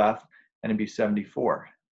 4 left, and it'd be 74.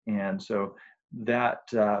 And so that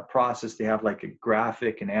process, they have like a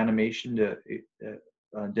graphic and animation to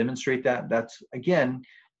demonstrate that. That's, again,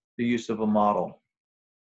 the use of a model.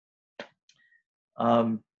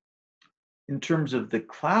 In terms of the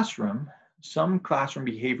classroom, some classroom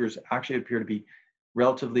behaviors actually appear to be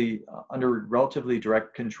under relatively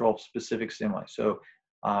direct control of specific stimuli. So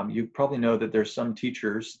you probably know that there's some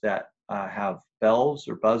teachers that have bells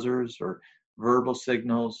or buzzers or verbal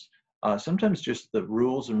signals. Sometimes just the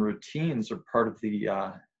rules and routines are part of the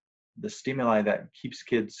stimuli that keeps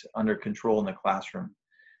kids under control in the classroom.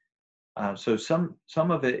 So some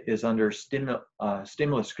of it is under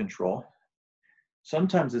stimulus control.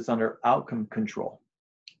 Sometimes it's under outcome control.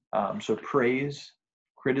 So praise,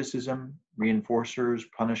 criticism, reinforcers,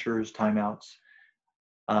 punishers, timeouts.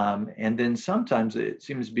 And then sometimes it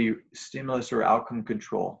seems to be stimulus or outcome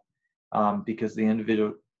control, because the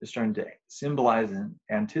individual is trying to symbolize and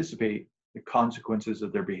anticipate the consequences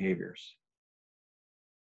of their behaviors.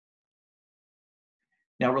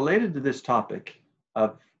 Now, related to this topic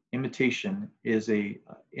of imitation is a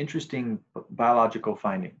interesting biological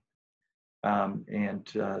finding. And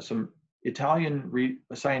some Italian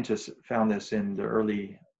scientists found this in the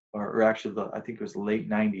early, or actually I think it was the late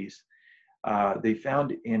 90s. They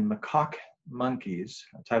found in macaque monkeys,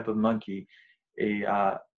 a type of monkey,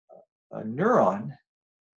 a neuron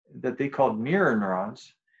that they called mirror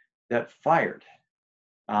neurons that fired.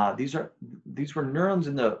 These were neurons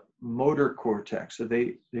in the motor cortex. So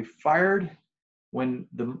they fired when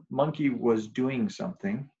the monkey was doing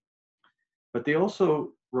something, but they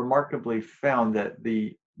also remarkably found that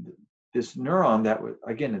this neuron that was,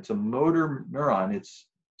 again, it's a motor neuron. It's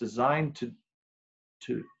designed to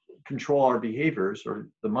to control our behaviors, or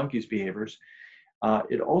the monkey's behaviors,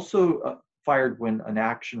 it also fired when an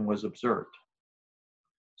action was observed.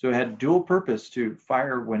 So it had dual purpose to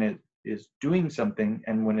fire when it is doing something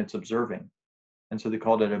and when it's observing. And so they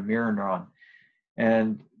called it a mirror neuron.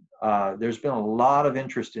 And there's been a lot of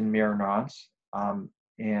interest in mirror neurons.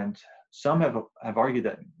 And some have argued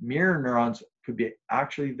that mirror neurons could be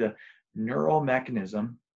actually the neural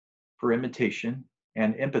mechanism for imitation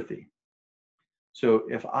and empathy. So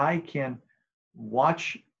if I can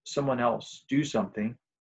watch someone else do something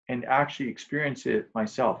and actually experience it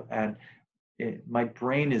myself, and my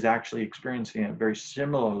brain is actually experiencing it very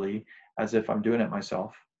similarly as if I'm doing it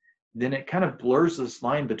myself, then it kind of blurs this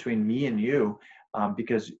line between me and you,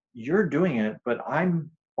 because you're doing it, but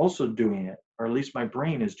I'm also doing it, or at least my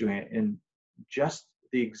brain is doing it in just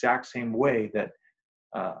the exact same way that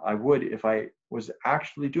I would if I was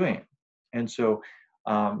actually doing it. And so,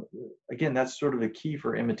 again, that's sort of a key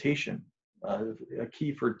for imitation, a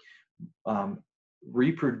key for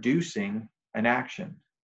reproducing an action.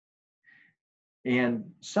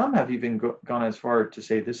 And some have even gone as far to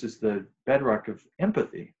say this is the bedrock of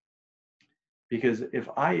empathy. Because if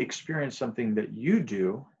I experience something that you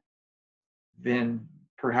do, then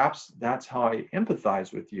perhaps that's how I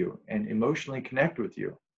empathize with you and emotionally connect with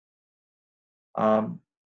you.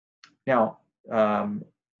 Now,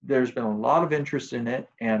 there's been a lot of interest in it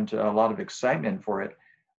and a lot of excitement for it.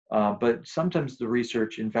 But sometimes the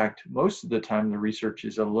research, in fact, most of the time, the research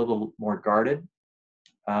is a little more guarded.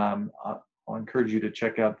 I'll encourage you to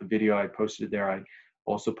check out the video I posted there. I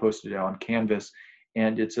also posted it on Canvas,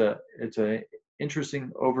 and it's a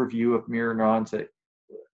interesting overview of mirror neurons that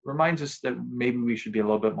reminds us that maybe we should be a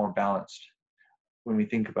little bit more balanced when we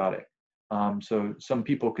think about it. So some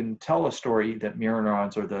people can tell a story that mirror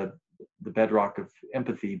neurons are the bedrock of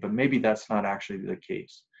empathy, but maybe that's not actually the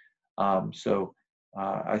case. So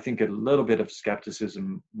I think a little bit of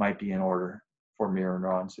skepticism might be in order for mirror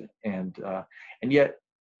neurons, and yet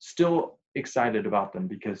still excited about them,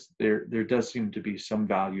 because there does seem to be some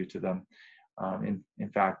value to them. In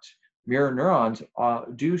fact, mirror neurons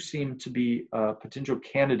do seem to be a potential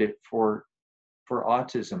candidate for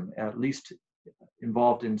autism, at least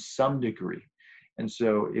involved in some degree. And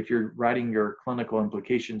so if you're writing your clinical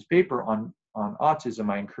implications paper on autism,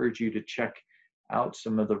 I encourage you to check out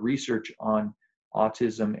some of the research on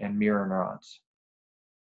autism and mirror neurons.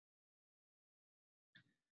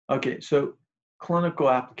 Okay, so clinical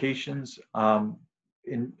applications.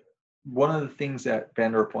 In one of the things that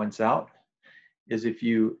Bender points out is if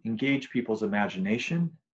you engage people's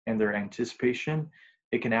imagination and their anticipation,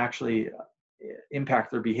 it can actually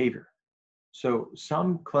impact their behavior. So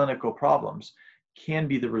some clinical problems can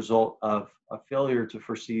be the result of a failure to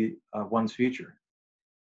foresee one's future.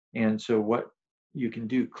 And so what you can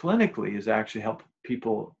do clinically is actually help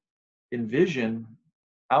people envision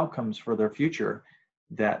outcomes for their future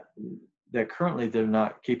that currently they're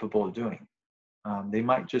not capable of doing. They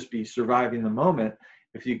might just be surviving the moment.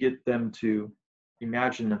 If you get them to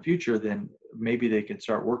imagine the future, then maybe they can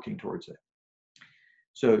start working towards it.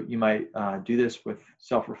 So you might do this with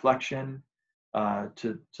self-reflection,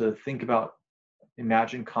 to think about,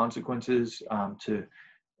 imagine consequences, to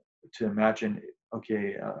imagine,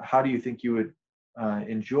 okay, how do you think you would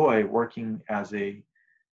enjoy working as a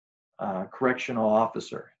correctional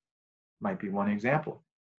officer? Might be one example.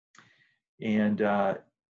 And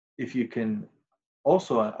if you can,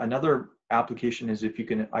 also another application is if you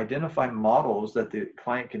can identify models that the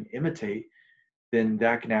client can imitate, then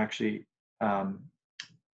that can actually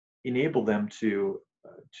enable them to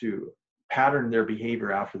pattern their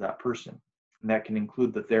behavior after that person. And that can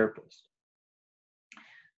include the therapist.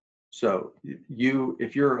 So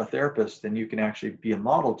if you're a therapist, then you can actually be a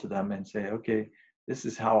model to them and say, okay, this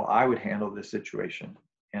is how I would handle this situation.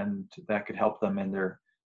 And that could help them in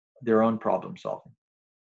their own problem solving.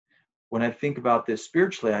 When I think about this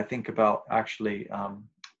spiritually, I think about actually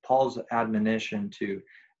Paul's admonition to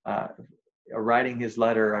writing his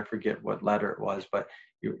letter. I forget what letter it was, but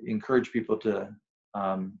you encourage people to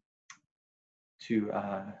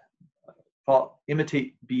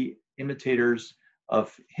be imitators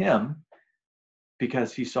of him,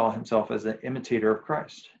 because he saw himself as an imitator of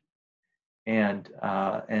Christ. And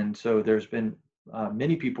so there's been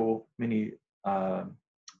many people, many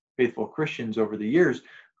faithful Christians over the years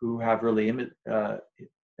who have really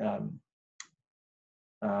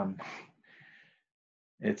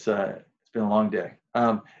it's been a long day.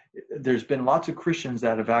 There's been lots of Christians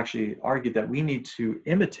that have actually argued that we need to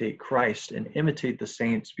imitate Christ and imitate the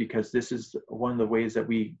saints, because this is one of the ways that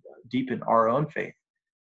we deepen our own faith.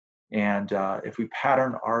 And if we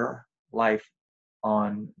pattern our life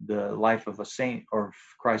on the life of a saint or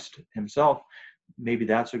Christ himself, maybe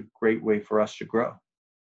that's a great way for us to grow.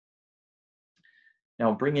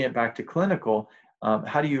 Now, bringing it back to clinical,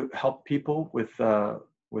 how do you help people with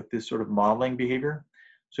this sort of modeling behavior?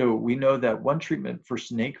 So we know that one treatment for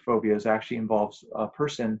snake phobias actually involves a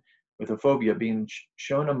person with a phobia being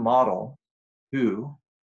shown a model who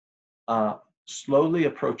slowly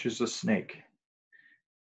approaches a snake.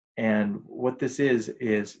 And what this is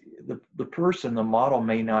the person, the model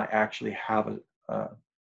may not actually have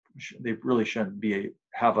they really shouldn't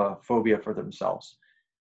have a phobia for themselves,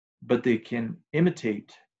 but they can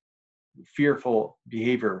imitate fearful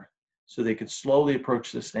behavior. So they could slowly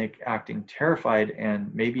approach the snake, acting terrified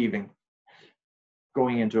and maybe even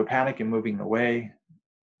going into a panic and moving away.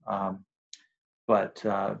 But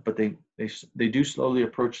they do slowly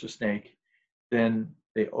approach the snake. Then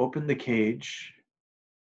they open the cage,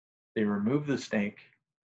 they remove the snake,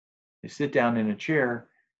 they sit down in a chair,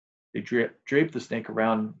 they drape the snake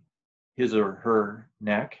around his or her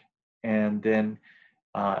neck, and then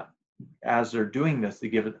as they're doing this, they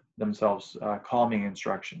give themselves calming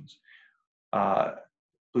instructions.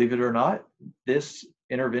 Believe it or not, this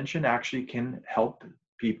intervention actually can help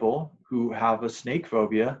people who have a snake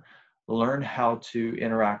phobia learn how to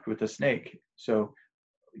interact with a snake. So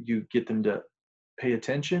you get them to pay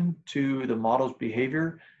attention to the model's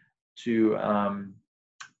behavior, to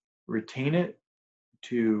retain it,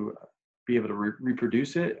 to be able to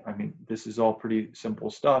reproduce it. I mean, this is all pretty simple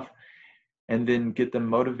stuff. And then get them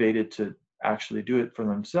motivated to actually do it for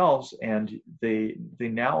themselves. And they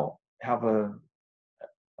now have an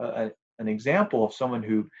example of someone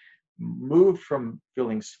who moved from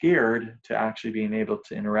feeling scared to actually being able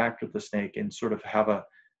to interact with the snake and sort of have a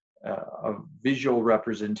visual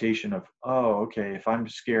representation of, oh, okay, if I'm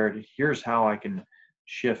scared, here's how I can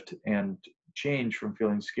shift and change from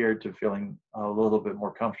feeling scared to feeling a little bit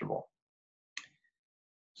more comfortable.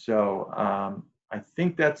 So I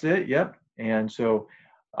think that's it. Yep. And so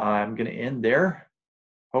I'm going to end there.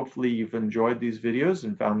 Hopefully you've enjoyed these videos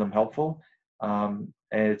and found them helpful. And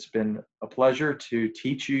it's been a pleasure to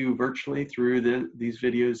teach you virtually through these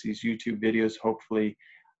videos, these YouTube videos. Hopefully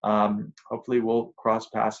we'll cross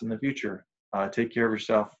paths in the future. Take care of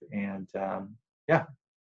yourself, and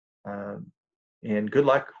and good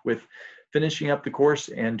luck with finishing up the course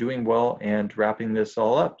and doing well and wrapping this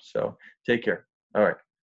all up. So take care. All right.